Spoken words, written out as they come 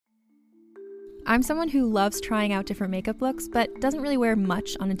I'm someone who loves trying out different makeup looks, but doesn't really wear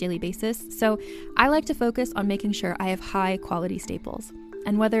much on a daily basis, so I like to focus on making sure I have high quality staples.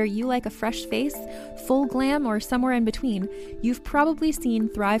 And whether you like a fresh face, full glam, or somewhere in between, you've probably seen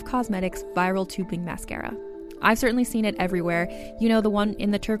Thrive Causemetics Viral Tubing Mascara. I've certainly seen it everywhere. You know, the one in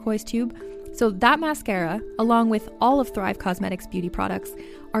the turquoise tube? So that mascara, along with all of Thrive Causemetics beauty products,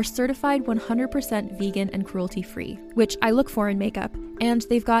 are certified 100% vegan and cruelty-free, which I look for in makeup, and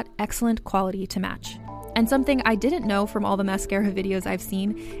they've got excellent quality to match. And something I didn't know from all the mascara videos I've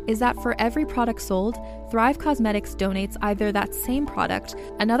seen is that for every product sold, Thrive Causemetics donates either that same product,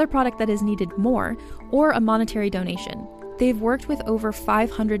 another product that is needed more, or a monetary donation. They've worked with over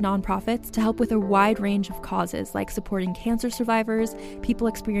 500 nonprofits to help with a wide range of causes like supporting cancer survivors, people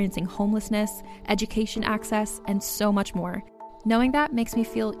experiencing homelessness, education access, and so much more. Knowing that makes me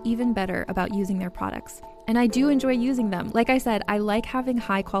feel even better about using their products. And I do enjoy using them. Like I said, I like having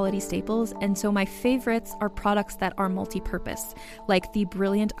high quality staples, and so my favorites are products that are multi-purpose, like the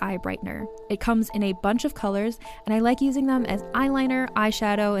Brilliant Eye Brightener. It comes in a bunch of colors, and I like using them as eyeliner,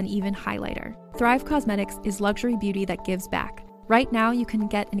 eyeshadow, and even highlighter. Thrive Causemetics is luxury beauty that gives back. Right now, you can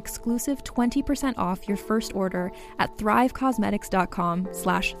get an exclusive 20% off your first order at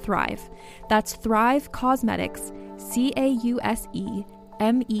thrivecausemetics.com/thrive. That's Thrive Causemetics,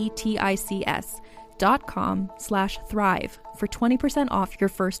 CAUSEMETICS.com/thrive for 20% off your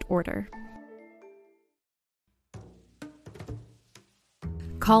first order.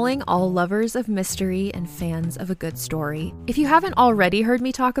 Calling all lovers of mystery and fans of a good story. If you haven't already heard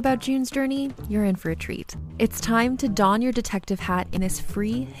me talk about June's Journey, you're in for a treat. It's time to don your detective hat in this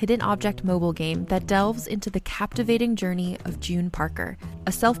free hidden object mobile game that delves into the captivating journey of June Parker,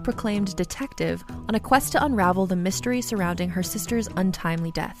 a self-proclaimed detective on a quest to unravel the mystery surrounding her sister's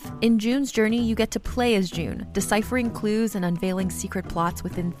untimely death. In June's Journey, you get to play as June, deciphering clues and unveiling secret plots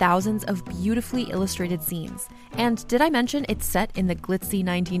within thousands of beautifully illustrated scenes. And did I mention it's set in the glitzy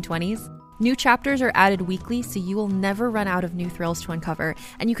 1920s? New chapters are added weekly, so you will never run out of new thrills to uncover,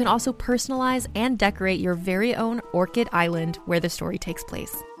 and you can also personalize and decorate your very own Orchid Island where the story takes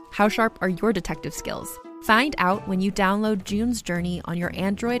place. How sharp are your detective skills? Find out when you download June's Journey on your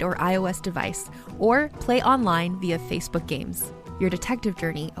Android or iOS device, or play online via Facebook Games. Your detective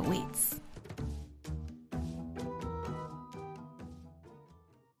journey awaits.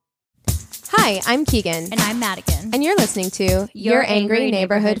 Hi, I'm Keegan. And I'm Madigan. And you're listening to Your Angry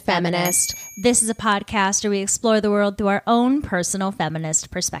Neighborhood Feminist. This is a podcast where we explore the world through our own personal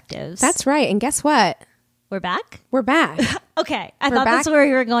feminist perspectives. That's right. And guess what? We're back? We're back. Okay. I thought that's where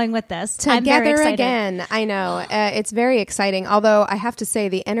you were going with this. Together again. I know. It's very exciting. Although I have to say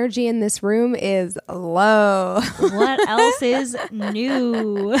the energy in this room is low. What else is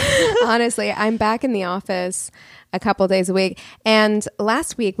new? Honestly, I'm back in the office a couple days a week. And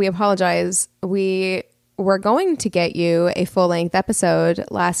last week, we apologize. We were going to get you a full-length episode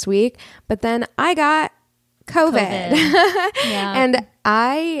last week, but then I got COVID. Yeah. And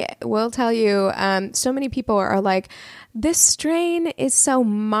I will tell you, so many people are like, this strain is so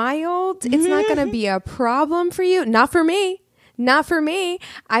mild. It's not going to be a problem for you. Not for me. Not for me.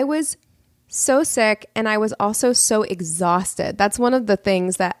 I was so sick, and I was also so exhausted. That's one of the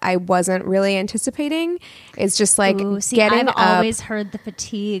things that I wasn't really anticipating. Is just like getting up. I've always heard the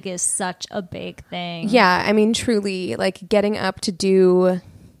fatigue is such a big thing. Yeah, I mean, truly, like getting up to do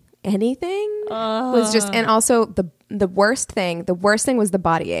anything was just, and also the worst thing was the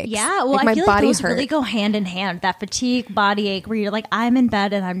body aches. Yeah, well, like I feel like those hurt. really go hand in hand. That fatigue, body ache, where you're like, I'm in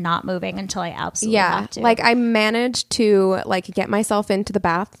bed and I'm not moving until I absolutely have to. Like I managed to like get myself into the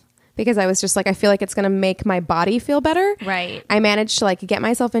bath. Because I was just like, I feel like it's going to make my body feel better. Right. I managed to like get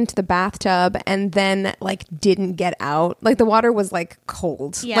myself into the bathtub and then like didn't get out. Like the water was like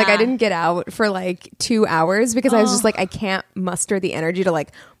cold. Yeah. Like I didn't get out for like 2 hours because I was just like, I can't muster the energy to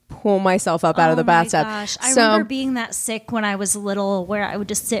like pull myself up out of the bathtub. Gosh. I remember being that sick when I was little, where I would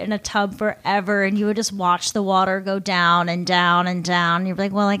just sit in a tub forever and you would just watch the water go down and down and down. You're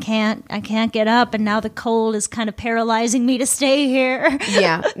like, well, I can't get up, and now the cold is kind of paralyzing me to stay here.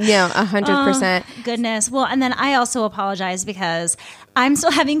 Yeah, 100%. Goodness. Well, and then I also apologize because I'm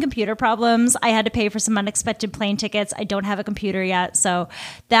still having computer problems. I had to pay for some unexpected plane tickets. I don't have a computer yet. So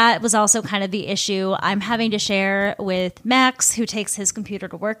that was also kind of the issue. I'm having to share with Max, who takes his computer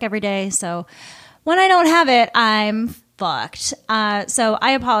to work every day. So when I don't have it, I'm fucked. So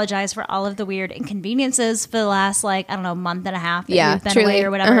I apologize for all of the weird inconveniences for the last, month and a half that you've been away or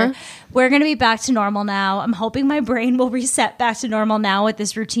whatever. We're going to be back to normal now. I'm hoping my brain will reset back to normal now with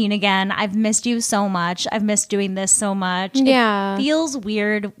this routine again. I've missed you so much. I've missed doing this so much. Yeah. It feels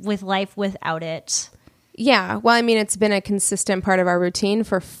weird with life without it. Yeah. Well, I mean, it's been a consistent part of our routine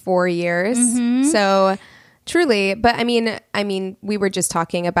for 4 years. So truly, but I mean, we were just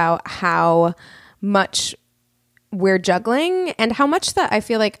talking about how much we're juggling and how much that I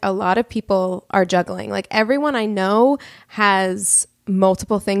feel like a lot of people are juggling. Like everyone I know has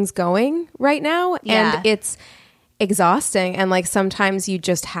multiple things going right now, and it's exhausting. And like sometimes you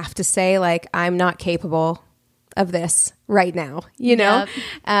just have to say like, I'm not capable of this right now, you know?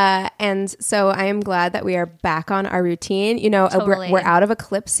 And so I am glad that we are back on our routine. You know, we're out of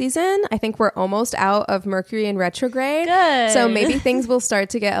eclipse season. I think we're almost out of Mercury in retrograde. Good. So maybe things will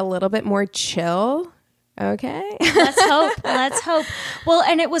start to get a little bit more chill. Okay. Let's hope. Well,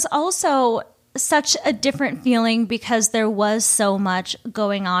 and it was also such a different feeling because there was so much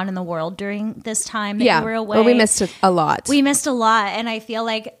going on in the world during this time that we were away. Well, we missed a lot. We missed a lot. And I feel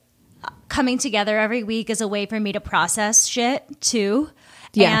like coming together every week is a way for me to process shit too.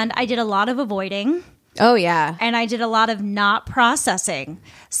 Yeah. And I did a lot of avoiding. Oh, yeah. And I did a lot of not processing.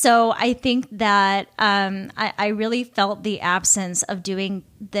 So I think that I really felt the absence of doing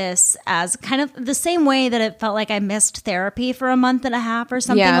this as kind of the same way that it felt like I missed therapy for a month and a half or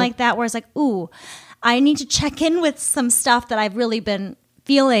something like that, where it's like, ooh, I need to check in with some stuff that I've really been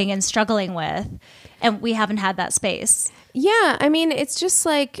feeling and struggling with. And we haven't had that space. Yeah. I mean, it's just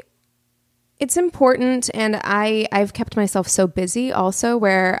like, it's important, and I've kept myself so busy also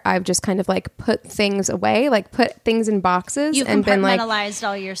where I've just kind of like put things away, like put things in boxes. You've and been like, compartmentalized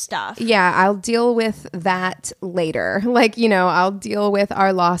all your stuff. Yeah, I'll deal with that later. Like, you know, I'll deal with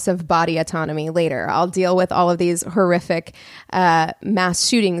our loss of body autonomy later. I'll deal with all of these horrific mass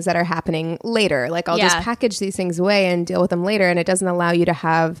shootings that are happening later. Like I'll just package these things away and deal with them later. And it doesn't allow you to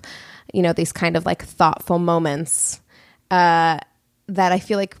have, you know, these kind of like thoughtful moments that I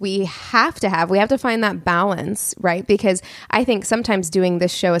feel like we have to have. We have to find that balance, right? Because I think sometimes doing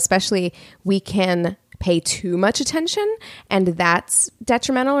this show, especially, we can pay too much attention, and that's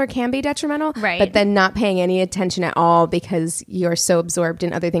detrimental or can be detrimental. Right. But then not paying any attention at all because you're so absorbed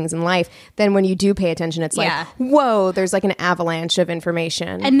in other things in life. Then when you do pay attention, it's like, whoa, there's like an avalanche of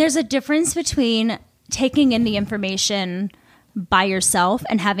information. And there's a difference between taking in the information by yourself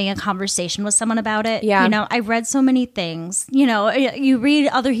and having a conversation with someone about it. Yeah. You know, I read so many things, you know, you read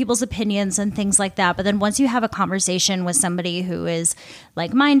other people's opinions and things like that. But then once you have a conversation with somebody who is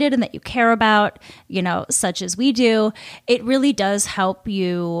like-minded and that you care about, you know, such as we do, it really does help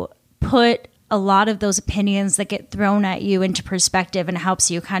you put a lot of those opinions that get thrown at you into perspective, and helps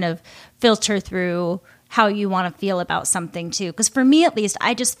you kind of filter through how you want to feel about something too. Because for me, at least,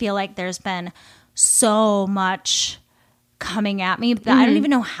 I just feel like there's been so much coming at me that I don't even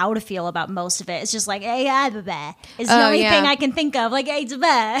know how to feel about most of it. It's just like, hey, it's the only thing I can think of. Like, hey,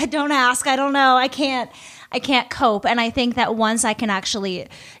 don't ask. I don't know. I can't cope. And I think that once I can actually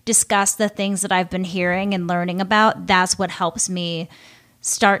discuss the things that I've been hearing and learning about, that's what helps me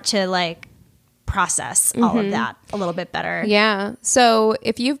start to like process all of that a little bit better. Yeah. So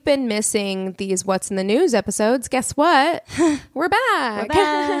if you've been missing these What's in the News episodes, guess what? We're back. We're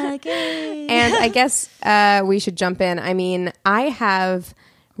back. Yay. And I guess we should jump in. I mean, I have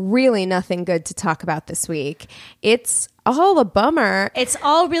really nothing good to talk about this week. It's all a bummer. It's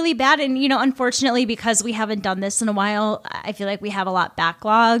all really bad. And, you know, unfortunately, because we haven't done this in a while, I feel like we have a lot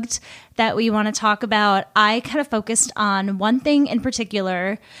backlogged that we want to talk about. I kind of focused on one thing in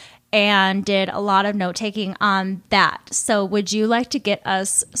particular and did a lot of note-taking on that. So would you like to get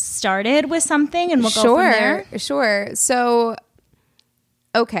us started with something, and we'll go from there? Sure. So,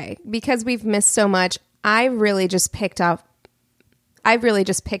 okay, because we've missed so much, I really just picked up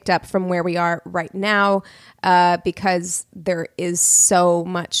from where we are right now, because there is so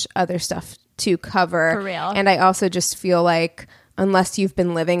much other stuff to cover. For real. And I also just feel like, unless you've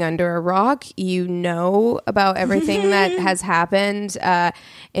been living under a rock, you know about everything that has happened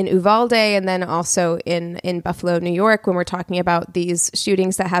in Uvalde, and then also in Buffalo, New York, when we're talking about these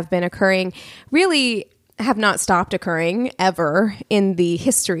shootings that have been occurring, really have not stopped occurring ever in the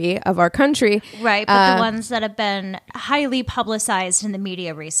history of our country. Right, but the ones that have been highly publicized in the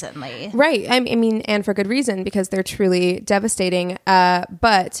media recently. Right. I mean, and for good reason, because they're truly devastating.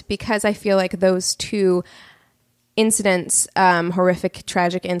 But because I feel like those two incidents, horrific,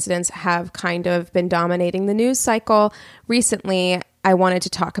 tragic incidents, have kind of been dominating the news cycle recently, I wanted to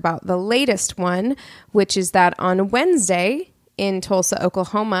talk about the latest one, which is that on Wednesday in Tulsa,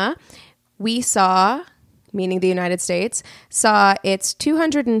 Oklahoma, we saw, meaning the United States, saw its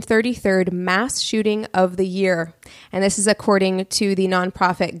 233rd mass shooting of the year. And this is according to the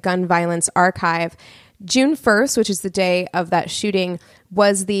nonprofit Gun Violence Archive. June 1st, which is the day of that shooting,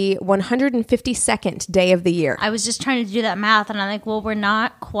 was the 152nd day of the year. I was just trying to do that math, and I'm like, well, we're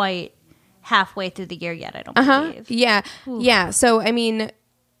not quite halfway through the year yet, I don't believe. Yeah. Yeah. So, I mean,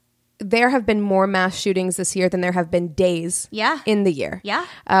 there have been more mass shootings this year than there have been days in the year. Yeah.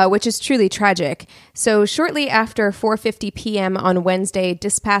 Which is truly tragic. So shortly after 4:50 p.m. on Wednesday,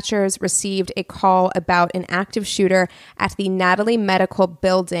 dispatchers received a call about an active shooter at the Natalie Medical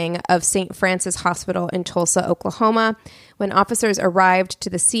Building of St. Francis Hospital in Tulsa, Oklahoma. When officers arrived to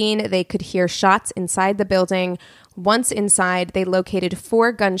the scene, they could hear shots inside the building. Once inside, they located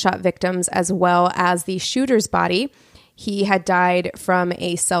 4 gunshot victims as well as the shooter's body. He had died from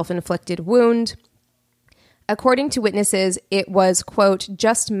a self-inflicted wound. According to witnesses, it was, quote,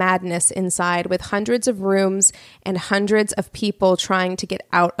 just madness inside with hundreds of rooms and hundreds of people trying to get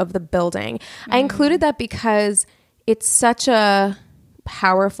out of the building. I included that because it's such a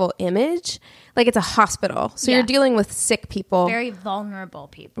powerful image. Like, it's a hospital. So you're dealing with sick people. Very vulnerable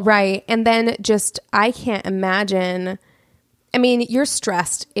people. Right. And then just, I can't imagine. I mean, you're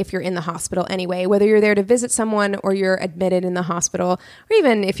stressed if you're in the hospital anyway, whether you're there to visit someone or you're admitted in the hospital, or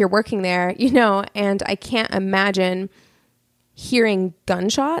even if you're working there, you know, and I can't imagine hearing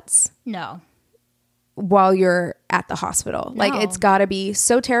gunshots. No. While you're at the hospital. No. Like, it's got to be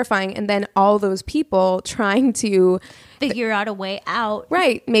so terrifying. And then all those people trying to figure out a way out.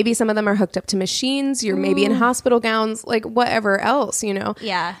 Right. Maybe some of them are hooked up to machines. You're maybe in hospital gowns, like whatever else, you know.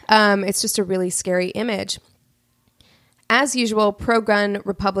 Yeah. It's just a really scary image. As usual, pro-gun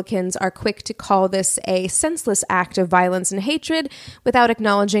Republicans are quick to call this a senseless act of violence and hatred without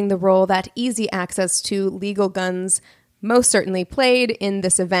acknowledging the role that easy access to legal guns most certainly played in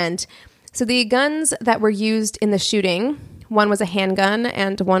this event. So the guns that were used in the shooting, one was a handgun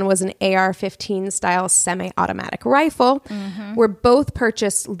and one was an AR-15 style semi-automatic rifle, were both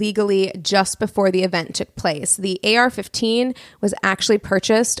purchased legally just before the event took place. The AR-15 was actually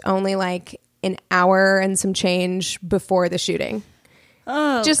purchased only like an hour and some change before the shooting.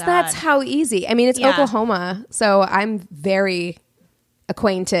 Oh, just God. That's how easy. I mean, it's Oklahoma, so I'm very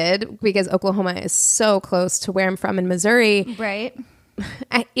acquainted because Oklahoma is so close to where I'm from in Missouri. Right.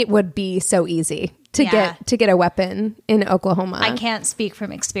 It would be so easy to get a weapon in Oklahoma. I can't speak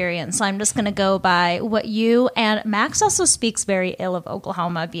from experience, so I'm just going to go by what you and Max also speaks very ill of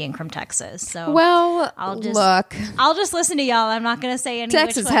Oklahoma, being from Texas. So I'll just listen to y'all. I'm not going to say any.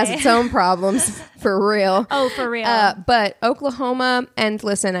 Texas has its own problems for real. Oh, for real. But Oklahoma, and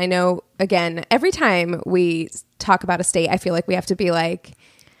listen, I know again, every time we talk about a state, I feel like we have to be like,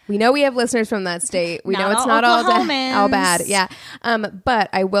 we know we have listeners from that state. We know it's not all bad. Yeah. But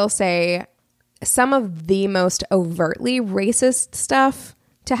I will say some of the most overtly racist stuff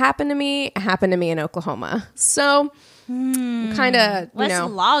to happen to me happened to me in Oklahoma. So kind of, let's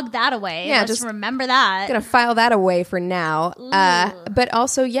log that away. Yeah, just remember that. Gonna file that away for now. But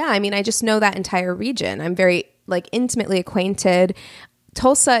also, I mean, I just know that entire region. I'm very like intimately acquainted.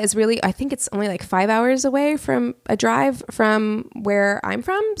 Tulsa is really, I think it's only like 5 hours away from a drive from where I'm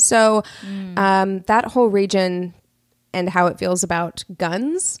from. So that whole region and how it feels about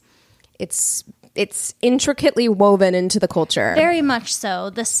guns, it's intricately woven into the culture. Very much so.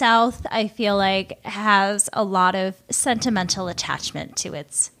 The South, I feel like, has a lot of sentimental attachment to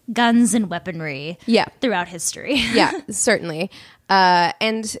its guns and weaponry throughout history. Yeah, certainly.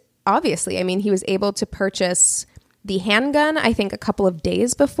 And obviously, I mean, he was able to purchase the handgun, I think, a couple of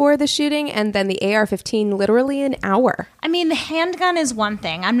days before the shooting, and then the AR-15 literally an hour. I mean, the handgun is one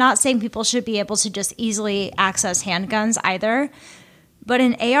thing. I'm not saying people should be able to just easily access handguns either. But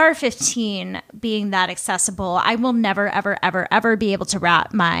an AR-15 being that accessible, I will never, ever, ever, ever be able to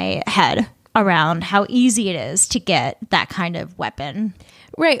wrap my head around how easy it is to get that kind of weapon.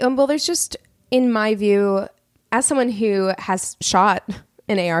 Right. Well, there's just, in my view, as someone who has shot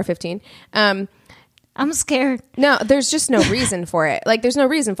an AR-15, I'm scared. No, there's just no reason for it. Like, there's no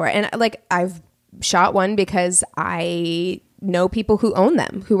reason for it. And like, I've shot one because I know people who own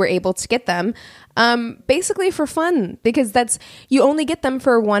them, who were able to get them, basically for fun, because you only get them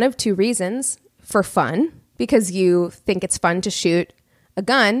for one of two reasons: for fun, because you think it's fun to shoot a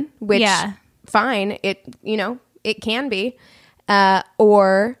gun, which fine, it can be,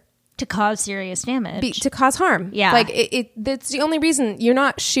 or to cause serious damage, to cause harm. Yeah, like that's the only reason. You're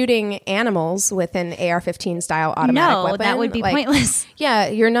not shooting animals with an AR-15 style automatic weapon. That would be pointless. Yeah,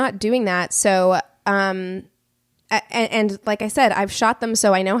 you're not doing that. So, and like I said, I've shot them,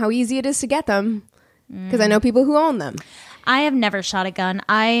 so I know how easy it is to get them because I know people who own them. I have never shot a gun.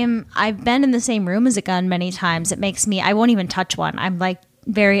 I've been in the same room as a gun many times. It makes me, I won't even touch one. I'm like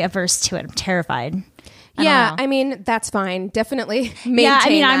very averse to it. I'm terrified. Yeah, I mean, that's fine. Definitely maintain Yeah, I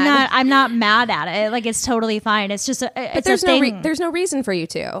mean, that. I'm not mad at it. Like, it's totally fine. It's just But there's there's no reason for you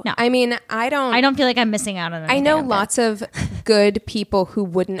to. No. I mean, I don't feel like I'm missing out on anything. I know lots of good people who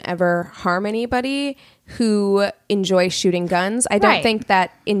wouldn't ever harm anybody who enjoy shooting guns. I don't Right. think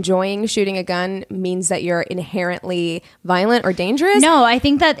that enjoying shooting a gun means that you're inherently violent or dangerous. No, I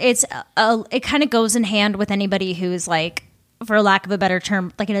think that it kind of goes in hand with anybody who's like, for lack of a better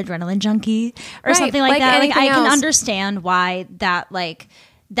term, like an adrenaline junkie or Right, something like like that. Like, I anything can else. understand why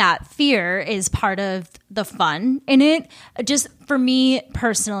that fear is part of the fun in it. Just for me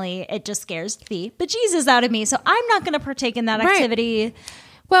personally, it just scares the bejesus out of me. So I'm not going to partake in that Right. activity.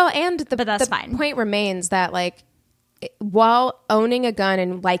 Well, and But that's the fine. point remains that, like, while owning a gun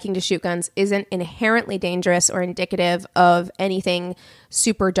and liking to shoot guns isn't inherently dangerous or indicative of anything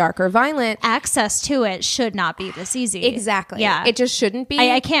super dark or violent. Access to it should not be this easy. Exactly. Yeah. It just shouldn't be.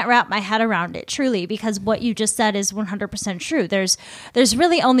 I can't wrap my head around it truly, because what you just said is 100% true. There's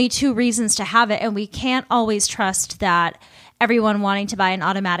really only two reasons to have it, and we can't always trust that everyone wanting to buy an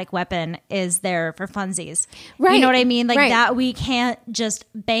automatic weapon is there for funsies. Right. You know what I mean? Like Right. that, we can't just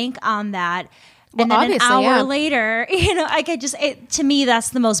bank on that. Well, And then an obviously, hour yeah. later, to me, that's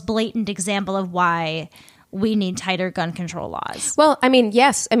the most blatant example of why we need tighter gun control laws. Well, I mean,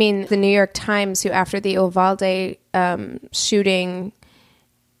 yes. I mean, the New York Times, who after the Uvalde shooting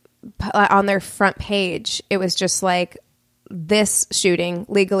on their front page, it was just like, this shooting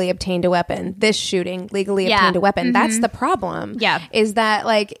legally obtained a weapon. This shooting legally Yeah. obtained a weapon. That's the problem. Yeah. Is that,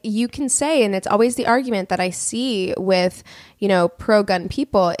 like, you can say, and it's always the argument that I see with, pro-gun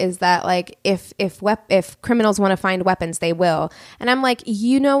people, is that, like, if criminals want to find weapons, they will. And I'm like,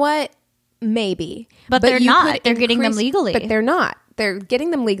 you know what? Maybe. But they're you not. could They're getting them legally. But they're not. They're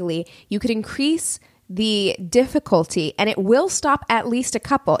getting them legally. You could increase the difficulty, and it will stop at least a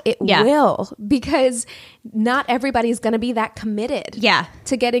couple. It Yeah. will, because not everybody's going to be that committed Yeah.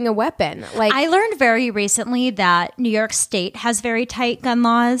 to getting a weapon. Like, I learned very recently that New York State has very tight gun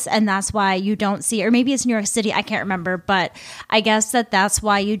laws, and that's why you don't see, or maybe it's New York City, I can't remember, but I guess that's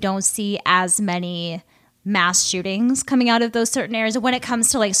why you don't see as many mass shootings coming out of those certain areas when it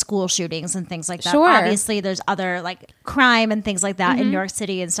comes to like school shootings and things like that. Sure. Obviously there's other like crime and things like that in New York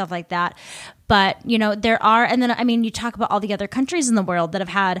City and stuff like that. But, there are, and then, I mean, you talk about all the other countries in the world that have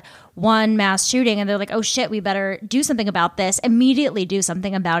had one mass shooting and they're like, oh shit, we better do something about this, immediately do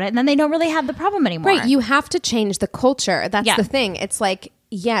something about it. And then they don't really have the problem anymore. right, you have to change the culture. That's Yeah. the thing. It's like,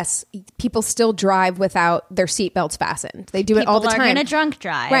 yes, people still drive without their seatbelts fastened. They do it all the People time. are going to drunk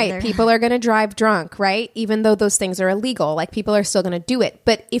drive. Right. They're- People are going to drive drunk, right? Even though those things are illegal, like, people are still going to do it.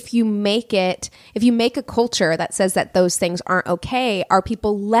 But if you make a culture that says that those things aren't okay, are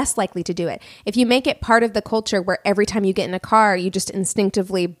people less likely to do it? If you make it part of the culture where every time you get in a car, you just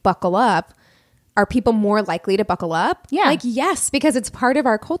instinctively buckle up, are people more likely to buckle up? Yeah. Like, yes, because it's part of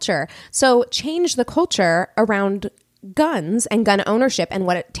our culture. So change the culture around guns and gun ownership and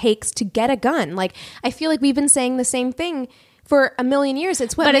what it takes to get a gun. Like, I feel like we've been saying the same thing for a million years.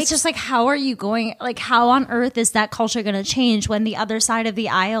 It's what But makes it's just like, how are you going, like, how on earth is that culture going to change when the other side of the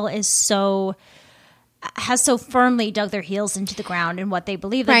aisle has so firmly dug their heels into the ground in what they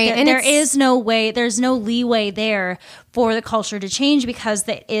believe? Like, Right, and there it's- is no way, there's no leeway there for the culture to change because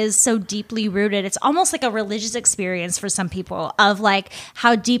it is so deeply rooted. It's almost like a religious experience for some people of like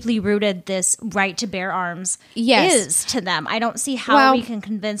how deeply rooted this right to bear arms Yes. is to them. I don't see how Well, we can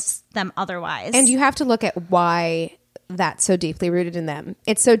convince them otherwise. And you have to look at why that's so deeply rooted in them.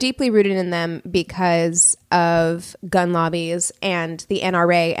 It's so deeply rooted in them because of gun lobbies and the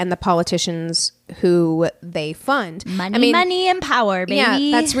NRA and the politicians who they fund. money and power, baby.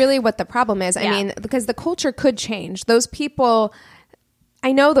 Yeah, that's really what the problem is. I Yeah. mean, because the culture could change. Those people,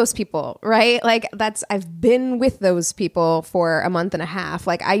 I know those people, right? Like, I've been with those people for a month and a half.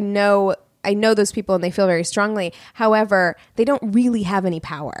 Like, I know those people and they feel very strongly. However, they don't really have any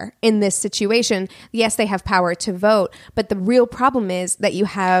power in this situation. Yes, they have power to vote, but the real problem is that you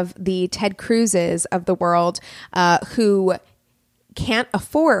have the Ted Cruzes of the world who can't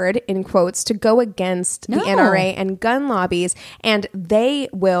afford, in quotes, to go against the No. NRA and gun lobbies, and they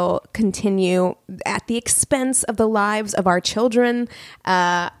will continue at the expense of the lives of our children,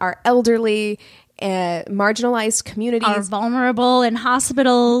 our elderly, marginalized communities. Are vulnerable in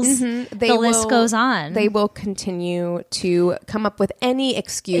hospitals. They The list will- goes on. They will continue to come up with any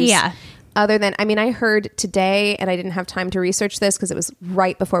excuse. Yeah. Other than, I mean, I heard today, and I didn't have time to research this because it was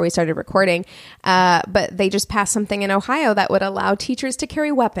right before we started recording, but they just passed something in Ohio that would allow teachers to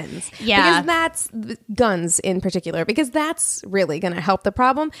carry weapons. Yeah. Because that's guns in particular, because that's really going to help the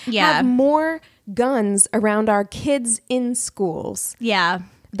problem. Yeah. Have more guns around our kids in schools. Yeah.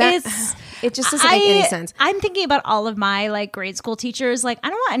 It just doesn't make any sense. I'm thinking about all of my like grade school teachers. Like, I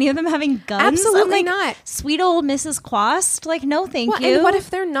don't want any of them having guns. Absolutely I'm like, not. Sweet old Mrs. Quast. Like, no, thank you. And what if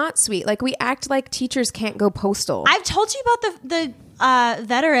they're not sweet? Like, we act like teachers can't go postal. I've told you about the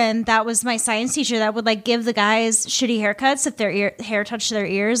veteran that was my science teacher that would like give the guys shitty haircuts if their hair touched their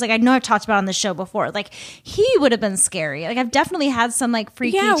ears. Like, I know I've talked about it on the show before. Like, he would have been scary. Like, I've definitely had some like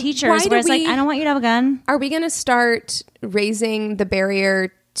freaky teachers where it's like, I don't want you to have a gun. Are we going to start raising the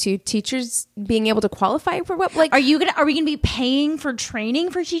barrier to teachers being able to qualify for what? Like, are we gonna be paying for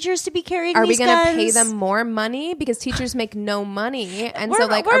training for teachers to be carrying? Are these we going to guns? pay them more money because teachers make no money? And We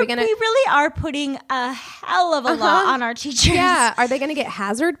really are putting a hell of a lot on our teachers. Yeah, are they going to get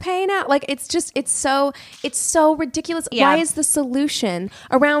hazard pay now? Like, it's so ridiculous. Yeah. Why is the solution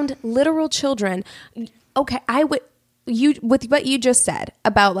around literal children? Okay, with what you just said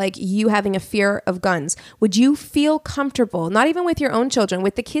about like you having a fear of guns, would you feel comfortable, not even with your own children,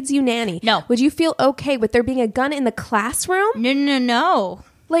 with the kids you nanny? No. Would you feel okay with there being a gun in the classroom? No.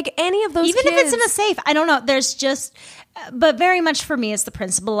 Like any of those Even kids. if it's in a safe, I don't know. There's just, but very much for me, it's the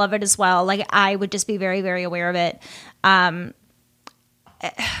principle of it as well. Like, I would just be very, very aware of it.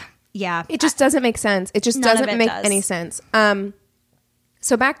 Yeah. It just doesn't make sense. It just None of doesn't it make does. any sense.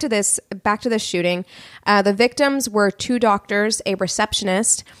 So back to this shooting. The victims were 2 doctors, a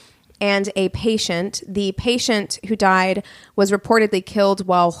receptionist, and a patient. The patient who died was reportedly killed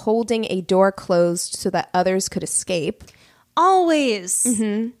while holding a door closed so that others could escape. Always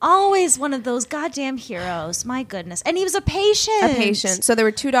one of those goddamn heroes. My goodness. And he was a patient. So there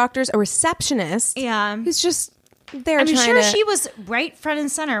were 2 doctors, a receptionist. Yeah. Who's just there I'm trying sure to... she was right front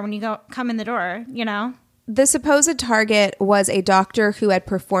and center when you come in the door, you know? The supposed target was a doctor who had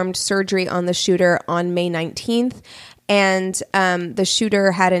performed surgery on the shooter on May 19th, and the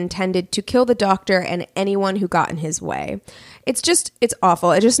shooter had intended to kill the doctor and anyone who got in his way. It's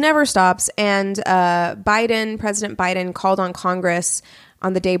awful. It just never stops. And President Biden called on Congress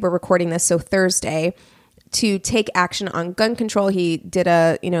on the day we're recording this, so Thursday, to take action on gun control. He did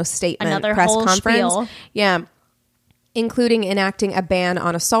a statement, Another press whole conference. spiel. Yeah. Including enacting a ban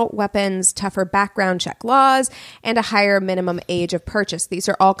on assault weapons, tougher background check laws, and a higher minimum age of purchase. These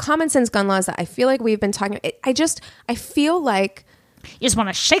are all common sense gun laws that I feel like we've been talking about. I feel like... You just want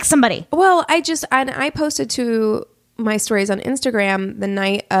to shake somebody. Well, I posted to my stories on Instagram the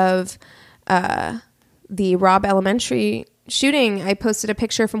night of the Robb Elementary shooting. I posted a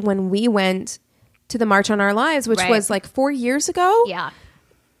picture from when we went to the March on Our Lives, which was like 4 years ago. Yeah.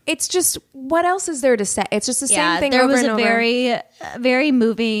 It's just, what else is there to say? It's just the same thing there over was and over. very, very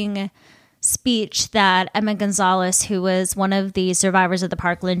moving speech that Emma Gonzalez, who was one of the survivors of the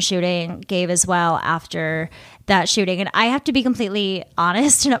Parkland shooting, gave as well after that shooting. And I have to be completely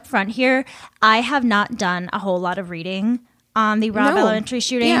honest and upfront here. I have not done a whole lot of reading on the Robb Elementary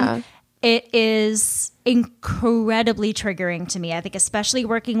shooting. Yeah. It is incredibly triggering to me. I think especially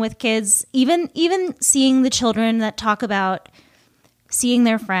working with kids, even seeing the children that talk about seeing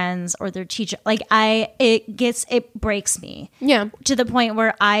their friends or their teacher, like it breaks me. Yeah. To the point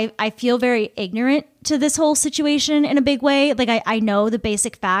where I feel very ignorant to this whole situation in a big way. Like I know the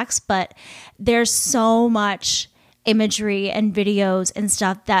basic facts, but there's so much imagery and videos and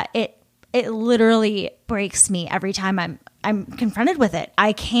stuff that it literally breaks me every time I'm confronted with it.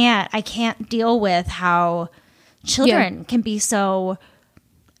 I can't deal with how children can be so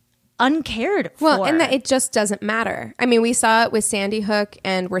uncared for. Well, and that it just doesn't matter. I mean, we saw it with Sandy Hook,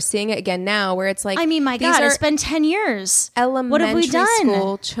 and we're seeing it again now, where it's like, I mean, my God, it's been 10 years. What have we done? Elementary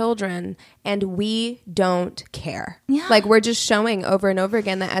school children, and we don't care. Yeah. Like, we're just showing over and over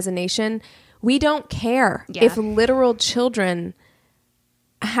again that as a nation, we don't care if literal children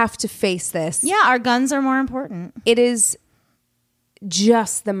have to face this. Yeah, our guns are more important. It is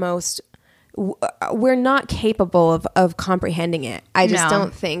just the most... We're not capable of comprehending it. I just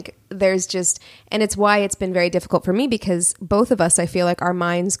don't think there's just, and it's why it's been very difficult for me, because both of us, I feel like our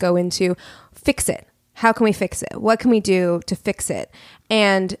minds go into fix it. How can we fix it? What can we do to fix it?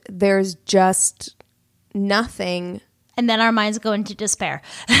 And there's just nothing. And then our minds go into despair.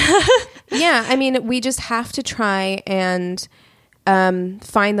 Yeah. I mean, we just have to try and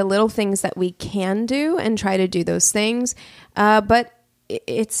find the little things that we can do and try to do those things. But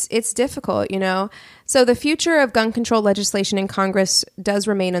it's difficult, you know? So the future of gun control legislation in Congress does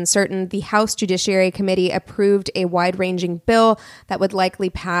remain uncertain. The House Judiciary Committee approved a wide-ranging bill that would likely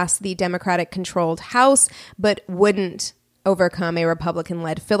pass the Democratic-controlled House, but wouldn't overcome a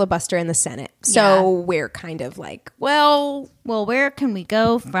Republican-led filibuster in the Senate. So we're kind of like, well, where can we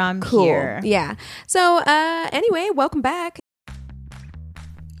go from here? Yeah. So anyway, welcome back.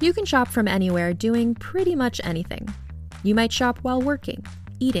 You can shop from anywhere doing pretty much anything. You might shop while working.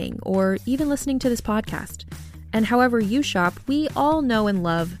 eating, or even listening to this podcast. And however you shop, we all know and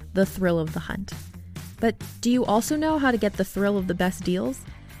love the thrill of the hunt. But do you also know how to get the thrill of the best deals?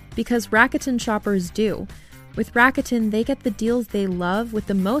 Because Rakuten shoppers do. With Rakuten, they get the deals they love with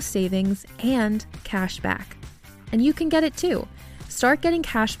the most savings and cash back. And you can get it too. Start getting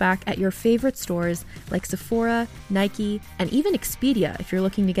cash back at your favorite stores like Sephora, Nike, and even Expedia if you're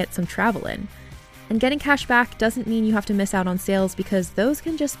looking to get some travel in. And getting cash back doesn't mean you have to miss out on sales because those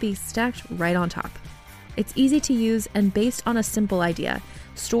can just be stacked right on top. It's easy to use and based on a simple idea.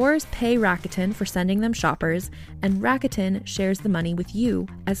 Stores pay Rakuten for sending them shoppers, and Rakuten shares the money with you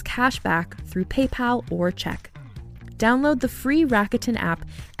as cash back through PayPal or check. Download the free Rakuten app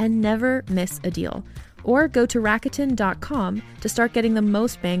and never miss a deal. Or go to Rakuten.com to start getting the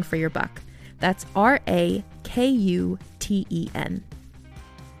most bang for your buck. That's Rakuten.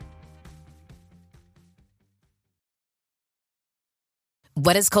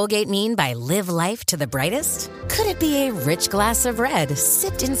 What does Colgate mean by live life to the brightest? Could it be a rich glass of red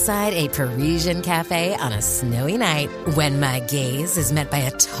sipped inside a Parisian cafe on a snowy night when my gaze is met by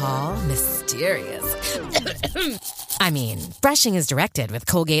a tall, mysterious... brushing is directed with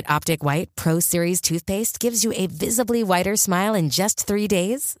Colgate Optic White Pro Series toothpaste gives you a visibly whiter smile in just 3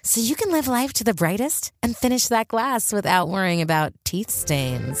 days, so you can live life to the brightest and finish that glass without worrying about teeth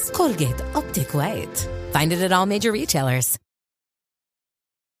stains. Colgate Optic White. Find it at all major retailers.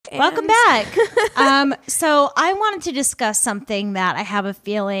 Welcome back. So I wanted to discuss something that I have a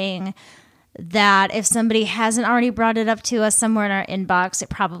feeling that if somebody hasn't already brought it up to us somewhere in our inbox, it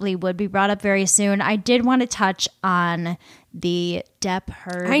probably would be brought up very soon. I did want to touch on the Depp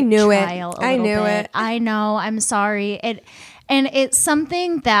Heard trial. I knew it. I know. I'm sorry. And it's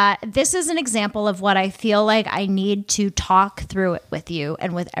something that this is an example of what I feel like I need to talk through it with you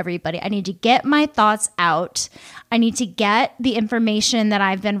and with everybody. I need to get my thoughts out. I need to get the information that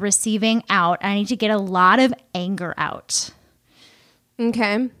I've been receiving out. I need to get a lot of anger out.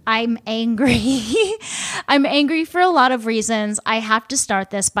 Okay. I'm angry. I'm angry for a lot of reasons. I have to start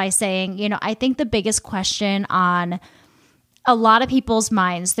this by saying, I think the biggest question on a lot of people's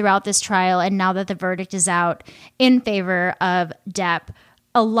minds throughout this trial, and now that the verdict is out in favor of Depp,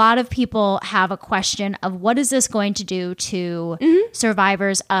 a lot of people have a question of what is this going to do to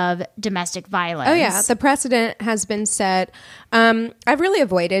survivors of domestic violence? Oh, yeah. The precedent has been set. I've really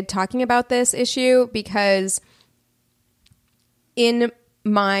avoided talking about this issue because in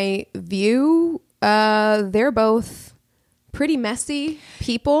my view, they're both pretty messy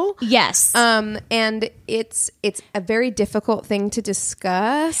people. Yes. And it's a very difficult thing to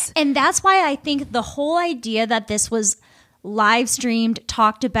discuss. And that's why I think the whole idea that this was live streamed,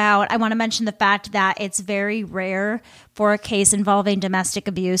 talked about, I want to mention the fact that it's very rare for a case involving domestic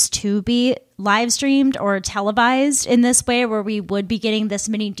abuse to be live streamed or televised in this way where we would be getting this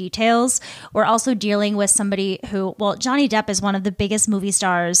many details. We're also dealing with somebody who, Johnny Depp is one of the biggest movie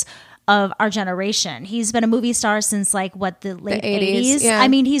stars of our generation. He's been a movie star since late 80s. Yeah.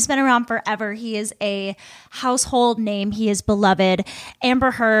 He's been around forever. He is a household name. He is beloved. Amber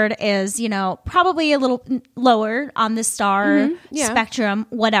Heard is, probably a little lower on the star spectrum,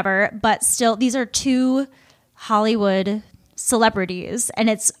 whatever, but still these are two Hollywood celebrities, and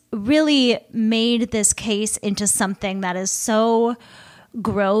it's really made this case into something that is so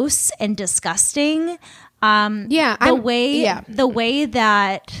gross and disgusting. The way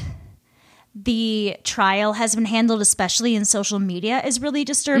that the trial has been handled, especially in social media, is really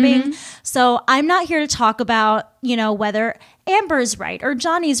disturbing. So I'm not here to talk about, whether Amber's right or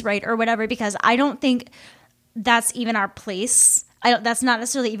Johnny's right or whatever, because I don't think that's even our place. That's not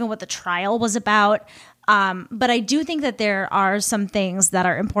necessarily even what the trial was about. But I do think that there are some things that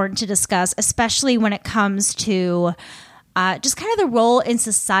are important to discuss, especially when it comes to just kind of the role in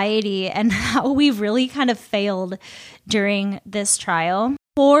society and how we've really kind of failed during this trial.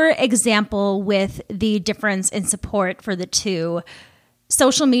 For example, with the difference in support for the two,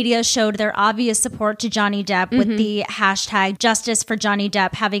 social media showed their obvious support to Johnny Depp with the hashtag Justice for Johnny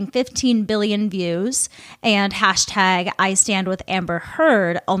Depp having 15 billion views and hashtag I Stand with Amber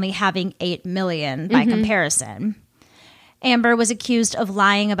Heard only having 8 million by comparison. Amber was accused of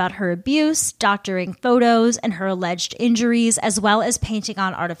lying about her abuse, doctoring photos, and her alleged injuries, as well as painting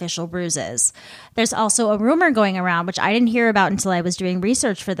on artificial bruises. There's also a rumor going around, which I didn't hear about until I was doing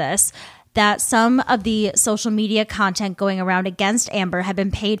research for this, that some of the social media content going around against Amber had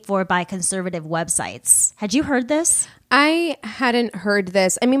been paid for by conservative websites. Had you heard this? I hadn't heard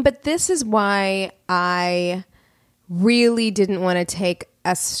this. But this is why I really didn't want to take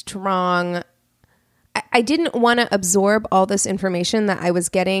a strong... I didn't want to absorb all this information that I was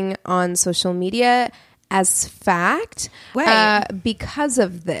getting on social media as fact Right. because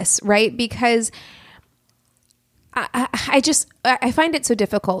of this, right? Because I find it so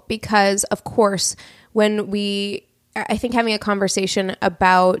difficult because, of course, I think having a conversation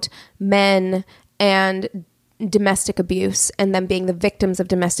about men and domestic abuse and them being the victims of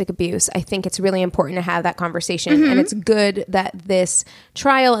domestic abuse, I think it's really important to have that conversation. And it's good that this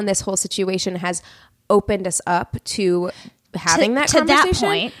trial and this whole situation has opened us up to having that conversation. To that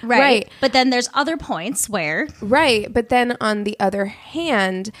point, right. But then there's other points where... Right. But then on the other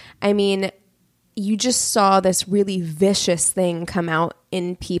hand, I mean, you just saw this really vicious thing come out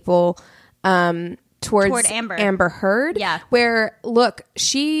in people toward Amber Heard. Yeah. Where, look,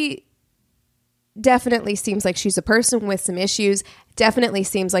 she definitely seems like she's a person with some issues. Definitely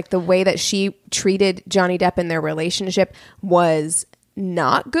seems like the way that she treated Johnny Depp in their relationship was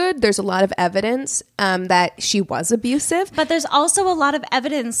not good. There's a lot of evidence that she was abusive. But there's also a lot of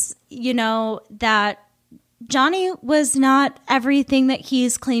evidence, that Johnny was not everything that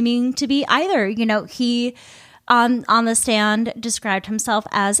he's claiming to be either. He on the stand described himself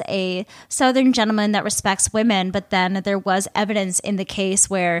as a Southern gentleman that respects women, but then there was evidence in the case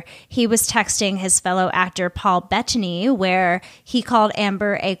where he was texting his fellow actor Paul Bettany, where he called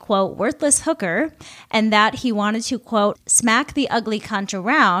Amber a, quote, worthless hooker, and that he wanted to, quote, smack the ugly cunt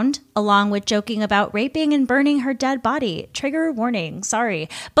around, along with joking about raping and burning her dead body. Trigger warning, sorry.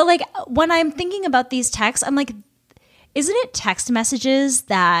 But like, when I'm thinking about these texts, I'm like, isn't it text messages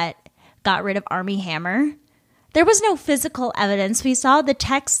that got rid of Armie Hammer? There was no physical evidence. We saw the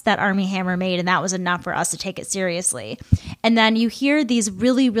text that Armie Hammer made, and that was enough for us to take it seriously. And then you hear these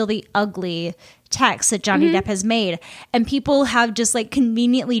really, really ugly texts that Johnny Depp has made, and people have just like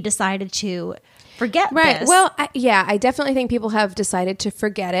conveniently decided to forget this. Well, I definitely think people have decided to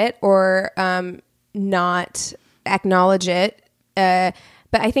forget it or not acknowledge it. But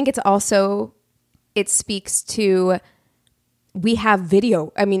I think it speaks to... we have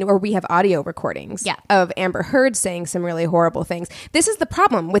we have audio recordings of Amber Heard saying some really horrible things. This is the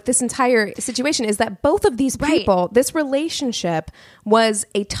problem with this entire situation, is that both of these people, this relationship was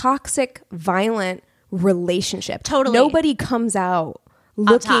a toxic, violent relationship. Totally. Nobody comes out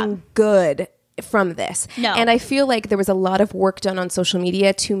looking good from this. No. And I feel like there was a lot of work done on social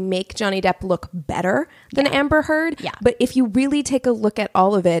media to make Johnny Depp look better than Amber Heard. Yeah. But if you really take a look at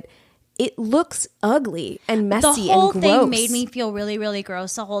all of it, it looks ugly and messy and gross. The whole thing made me feel really, really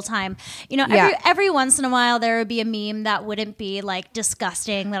gross the whole time. Every once in a while there would be a meme that wouldn't be like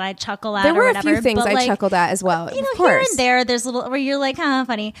disgusting that I'd chuckle at. There were or whatever, a few things I chuckled at as well. Of Here course. and there, there's a little where you're like,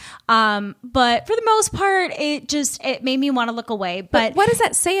 funny. But for the most part, it made me want to look away. But what does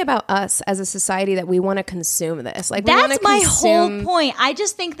that say about us as a society that we want to consume this? Like, that's my whole point. I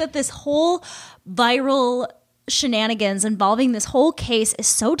just think that this whole viral shenanigans involving this whole case is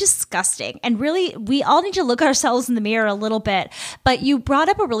so disgusting, and really we all need to look ourselves in the mirror a little bit. But you brought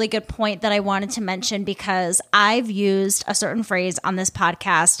up a really good point that I wanted to mention, because I've used a certain phrase on this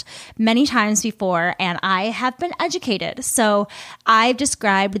podcast many times before, and I have been educated. So I've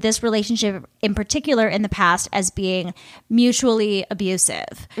described this relationship in particular in the past as being mutually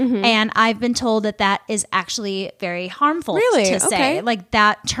abusive, and I've been told that is actually very harmful to say, like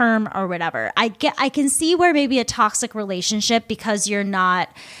that term or whatever. I can see where maybe a toxic relationship, because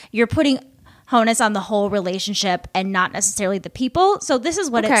you're putting onus on the whole relationship and not necessarily the people. So this is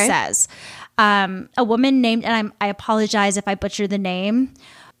what it says. A woman named, and I apologize if I butcher the name,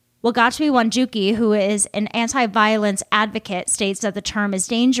 Wagatwi Wanjuki, who is an anti-violence advocate, states that the term is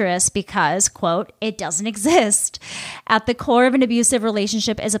dangerous because, quote, it doesn't exist. At the core of an abusive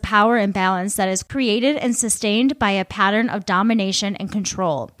relationship is a power imbalance that is created and sustained by a pattern of domination and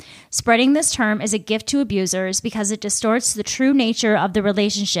control. Spreading this term is a gift to abusers because it distorts the true nature of the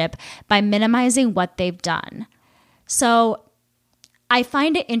relationship by minimizing what they've done. So I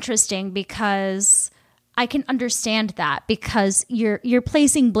find it interesting because I can understand that, because you're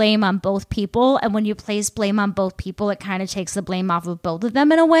placing blame on both people, and when you place blame on both people, it kind of takes the blame off of both of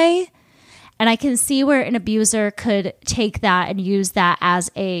them in a way. And I can see where an abuser could take that and use that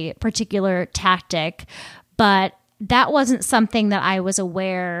as a particular tactic, but that wasn't something that I was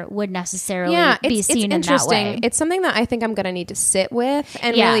aware would necessarily be seen in that way. It's something that I think I'm going to need to sit with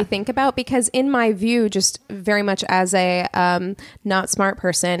and really think about, because in my view, just very much as a not smart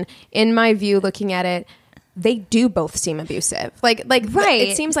person, in my view, looking at it, they do both seem abusive. Like right.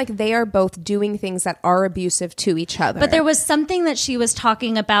 It seems like they are both doing things that are abusive to each other. But there was something that she was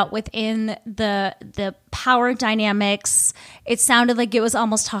talking about within the power dynamics. It sounded like it was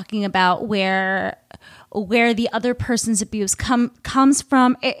almost talking about where the other person's abuse comes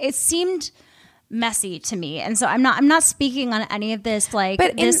from. It seemed messy to me. And so I'm not speaking on any of this like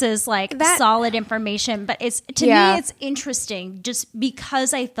this is like solid information, but it's to me it's interesting just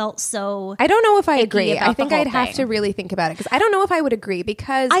because I felt so I don't know if I agree. I think I'd have to really think about it because I don't know if I would agree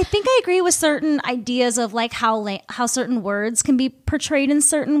because I think I agree with certain ideas of like how certain words can be portrayed in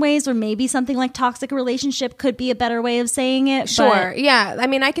certain ways, or maybe something like toxic relationship could be a better way of saying it. Sure. Yeah. I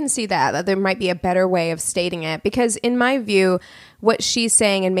mean, I can see that there might be a better way of stating it because in my view, what she's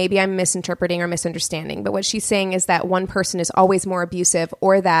saying, and maybe I'm misinterpreting or misunderstanding, but what she's saying is that one person is always more abusive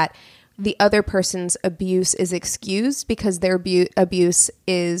or that the other person's abuse is excused because their abuse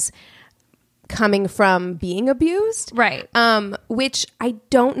is coming from being abused. Right. Which I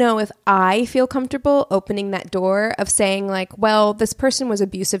don't know if I feel comfortable opening that door of saying like, well, this person was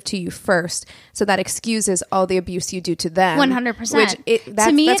abusive to you first, so that excuses all the abuse you do to them. 100%.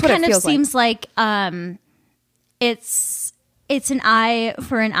 To me, it kind of seems like it's an eye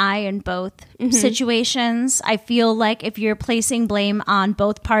for an eye in both situations. I feel like if you're placing blame on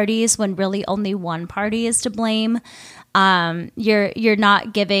both parties when really only one party is to blame, you're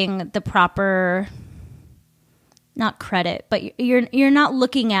not giving the proper, not credit, but you're not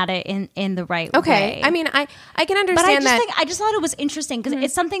looking at it in the right way. Okay. I mean, I can understand but I just thought it was interesting because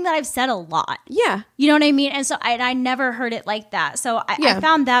it's something that I've said a lot. Yeah. You know what I mean? And so I never heard it like that. So I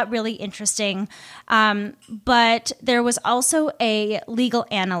found that really interesting. But there was also a legal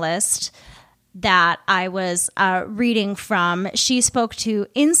analyst that I was reading from. She spoke to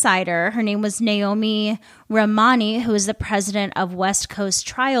Insider. Her name was Naomi Ramani, who is the president of West Coast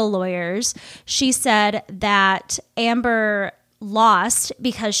Trial Lawyers. She said that Amber lost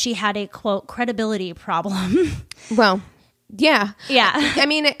because she had a, quote, credibility problem. Well, yeah. Yeah. I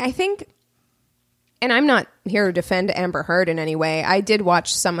mean, I think, and I'm not here to defend Amber Heard in any way. I did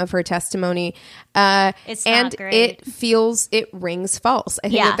watch some of her testimony. It's not and great. it rings false. I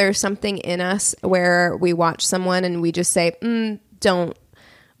think that there's something in us where we watch someone and we just say, don't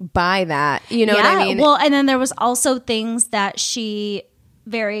buy that. You know what I mean? Well, and then there was also things that she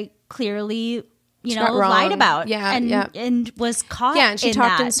very clearly lied about. And was caught. Yeah, and she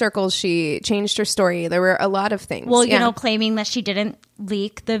talked that. in circles. She changed her story. There were a lot of things. Well, claiming that she didn't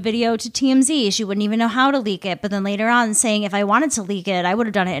leak the video to TMZ. She wouldn't even know how to leak it. But then later on saying, if I wanted to leak it, I would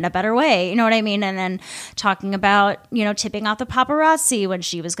have done it in a better way. You know what I mean? And then talking about, tipping off the paparazzi when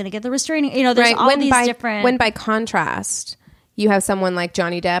she was going to get the restraining. There's all these different... When by contrast, you have someone like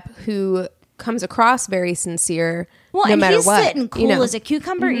Johnny Depp who comes across very sincere. Well, no and matter he's what, sitting cool as a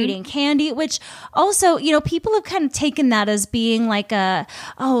cucumber eating candy, which also, people have kind of taken that as being like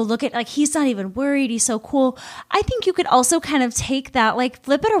look at, like, he's not even worried. He's so cool. I think you could also kind of take that, like,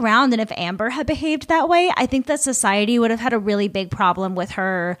 flip it around. And if Amber had behaved that way, I think that society would have had a really big problem with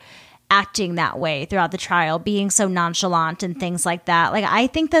her acting that way throughout the trial, being so nonchalant and things like that. Like, I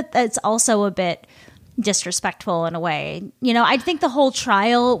think that that's also a bit disrespectful in a way. I think the whole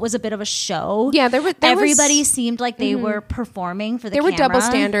trial was a bit of a show. Yeah, everybody seemed like they were performing for the camera. There were double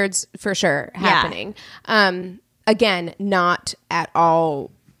standards for sure happening. Again, not at all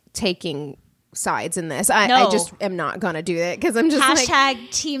taking sides in this. I just am not gonna do that because I'm just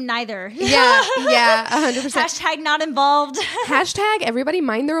hashtag team neither. Yeah, 100%. Hashtag not involved. Hashtag everybody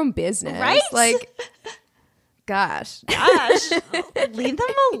mind their own business. Right? Like, gosh, leave them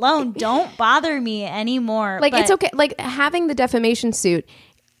alone. Don't bother me anymore. Like, it's okay. Like, having the defamation suit,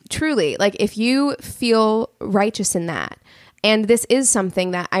 truly, like, if you feel righteous in that, and this is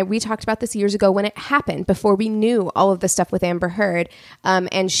something that we talked about this years ago when it happened, before we knew all of the stuff with Amber Heard,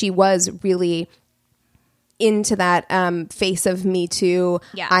 and she was really into that face of Me Too.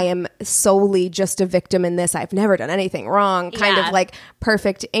 Yeah. I am solely just a victim in this. I've never done anything wrong. Kind of like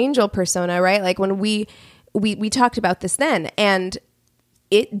perfect angel persona, right? Like, when we talked about this then, and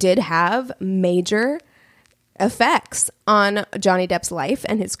it did have major effects on Johnny Depp's life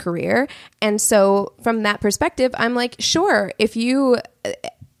and his career. And so from that perspective, I'm like, sure, if you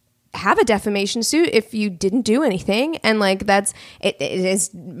have a defamation suit, if you didn't do anything and like it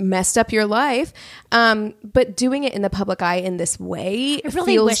has messed up your life, but doing it in the public eye in this way, I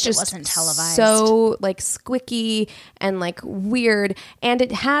really feels wish just it wasn't televised. So like squicky and like weird, and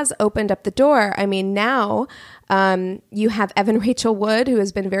it has opened up the door. I mean, now you have Evan Rachel Wood, who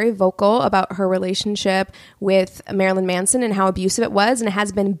has been very vocal about her relationship with Marilyn Manson and how abusive it was, and it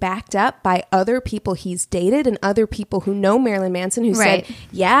has been backed up by other people he's dated and other people who know Marilyn Manson who said,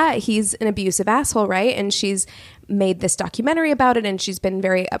 yeah, he's an abusive asshole, right? And she's made this documentary about it, and she's been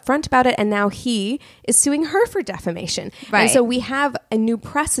very upfront about it, and now he is suing her for defamation. Right. And so we have a new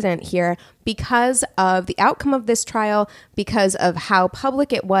precedent here because of the outcome of this trial, because of how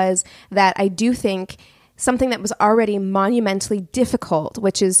public it was, that I do think something that was already monumentally difficult,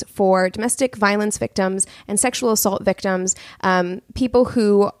 which is for domestic violence victims and sexual assault victims, people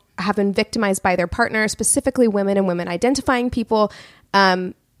who have been victimized by their partner, specifically women and women identifying people,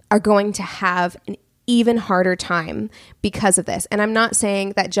 are going to have an even harder time because of this. And I'm not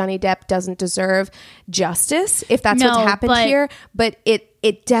saying that Johnny Depp doesn't deserve justice if that's what's happened here, but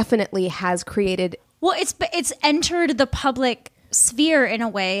it definitely has created. Well, it's entered the public sphere in a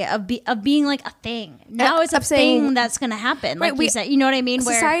way of being like a thing. Now it's a thing that's going to happen. Like you said, you know what I mean?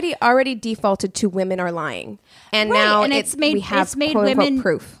 Society already defaulted to women are lying. And now it's made women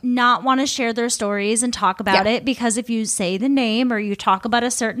proof. Not want to share their stories and talk about it, because if you say the name or you talk about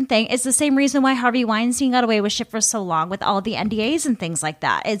a certain thing, it's the same reason why Harvey Weinstein got away with shit for so long with all the NDAs and things like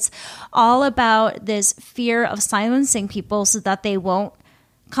that. It's all about this fear of silencing people so that they won't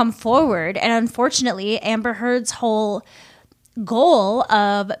come forward. And unfortunately, Amber Heard's whole goal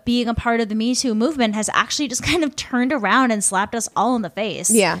of being a part of the Me Too movement has actually just kind of turned around and slapped us all in the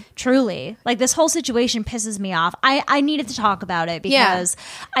face. Yeah. Truly. Like, this whole situation pisses me off. I needed to talk about it because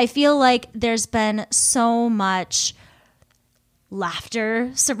I feel like there's been so much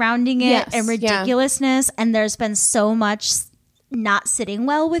laughter surrounding it and ridiculousness, and there's been so much not sitting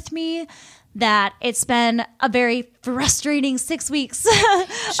well with me that it's been a very frustrating 6 weeks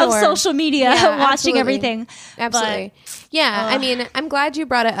of social media, watching everything. Absolutely. I mean, I'm glad you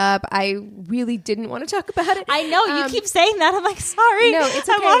brought it up. I really didn't want to talk about it. I know, you keep saying that. I'm like, sorry. No, it's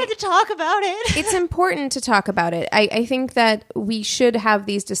okay. I wanted to talk about it. It's important to talk about it. I think that we should have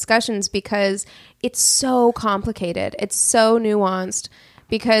these discussions because it's so complicated. It's so nuanced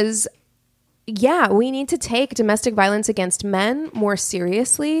because we need to take domestic violence against men more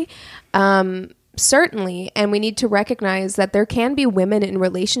seriously, certainly. And we need to recognize that there can be women in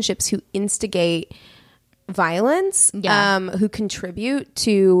relationships who instigate violence, who contribute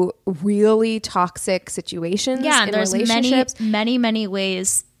to really toxic situations in there's relationships. many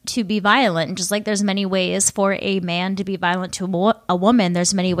ways to be violent. Just like there's many ways for a man to be violent to a woman,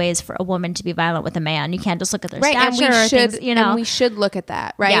 there's many ways for a woman to be violent with a man. You can't just look at their stature and we should look at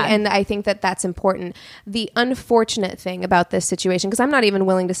that, right? Yeah. And I think that that's important. The unfortunate thing about this situation, because I'm not even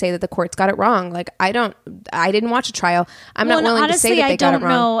willing to say that the courts got it wrong. Like, I didn't watch a trial. I'm not willing to say that they got it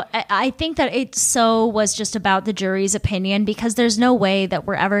wrong. I think that it was just about the jury's opinion, because there's no way that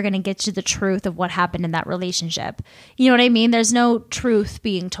we're ever going to get to the truth of what happened in that relationship. You know what I mean? There's no truth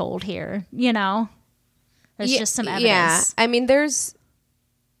being told here, there's just some evidence. I mean,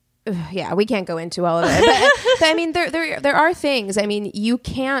 we can't go into all of it, but I mean, there are things. I mean, you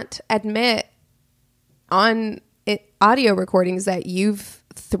can't admit on audio recordings that you've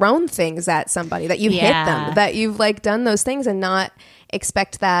thrown things at somebody, that you hit them, that you've like done those things, and not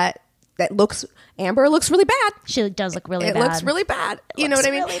expect that Amber looks really bad. She does look really bad. It looks really bad. You know what I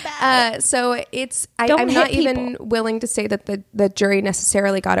mean? Really bad. So I'm not even willing to say that the jury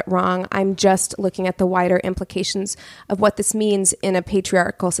necessarily got it wrong. I'm just looking at the wider implications of what this means in a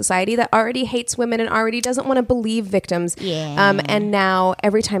patriarchal society that already hates women and already doesn't want to believe victims. Yeah. And now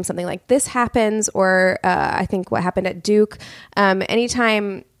every time something like this happens, or I think what happened at Duke,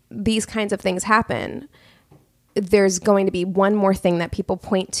 anytime these kinds of things happen, there's going to be one more thing that people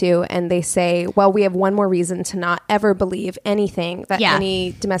point to, and they say, well, we have one more reason to not ever believe anything that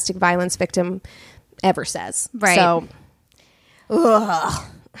any domestic violence victim ever says. Right. So,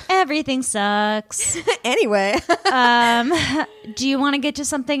 everything sucks. Anyway. Do you want to get to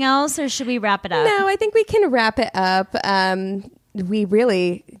something else, or should we wrap it up? No, I think we can wrap it up. We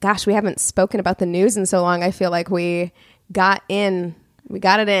haven't spoken about the news in so long. I feel like we got it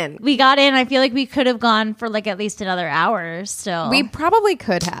in. I feel like we could have gone for like at least another hour still. We probably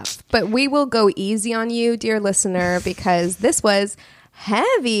could have, but we will go easy on you, dear listener, because this was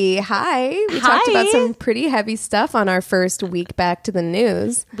heavy. We talked about some pretty heavy stuff on our first week back to the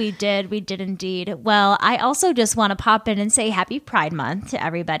news. We did indeed. Well, I also just want to pop in and say happy Pride Month to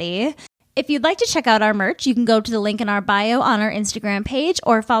everybody. If you'd like to check out our merch, you can go to the link in our bio on our Instagram page,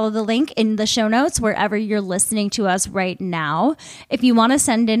 or follow the link in the show notes wherever you're listening to us right now. If you want to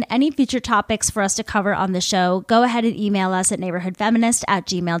send in any future topics for us to cover on the show, go ahead and email us at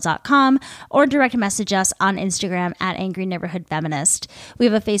neighborhoodfeminist@gmail.com, or direct message us on Instagram at Angry Neighborhood Feminist. We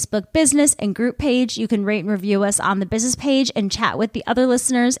have a Facebook business and group page. You can rate and review us on the business page and chat with the other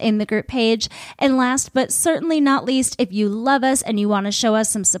listeners in the group page. And last but certainly not least, if you love us and you want to show us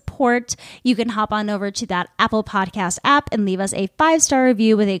some support, you can hop on over to that Apple Podcast app and leave us a 5-star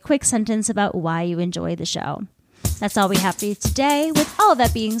review with a quick sentence about why you enjoy the show. That's all we have for you today. With all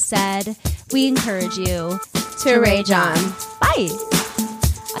that being said, we encourage you to rage on. Bye.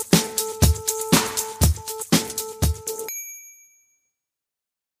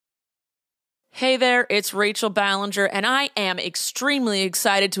 Hey there, it's Rachel Ballinger, and I am extremely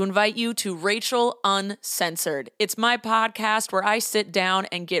excited to invite you to Rachel Uncensored. It's my podcast where I sit down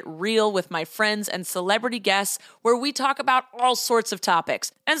and get real with my friends and celebrity guests, where we talk about all sorts of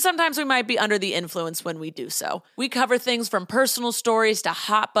topics. And sometimes we might be under the influence when we do so. We cover things from personal stories to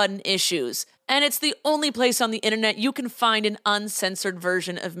hot button issues. And it's the only place on the internet you can find an uncensored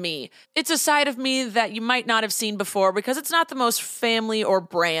version of me. It's a side of me that you might not have seen before because it's not the most family or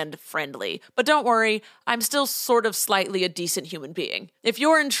brand friendly. But don't worry, I'm still sort of slightly a decent human being. If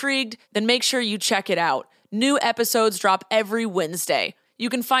you're intrigued, then make sure you check it out. New episodes drop every Wednesday. You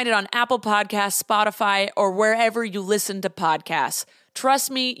can find it on Apple Podcasts, Spotify, or wherever you listen to podcasts.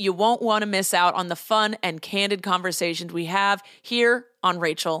 Trust me, you won't want to miss out on the fun and candid conversations we have here on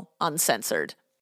Rachel Uncensored.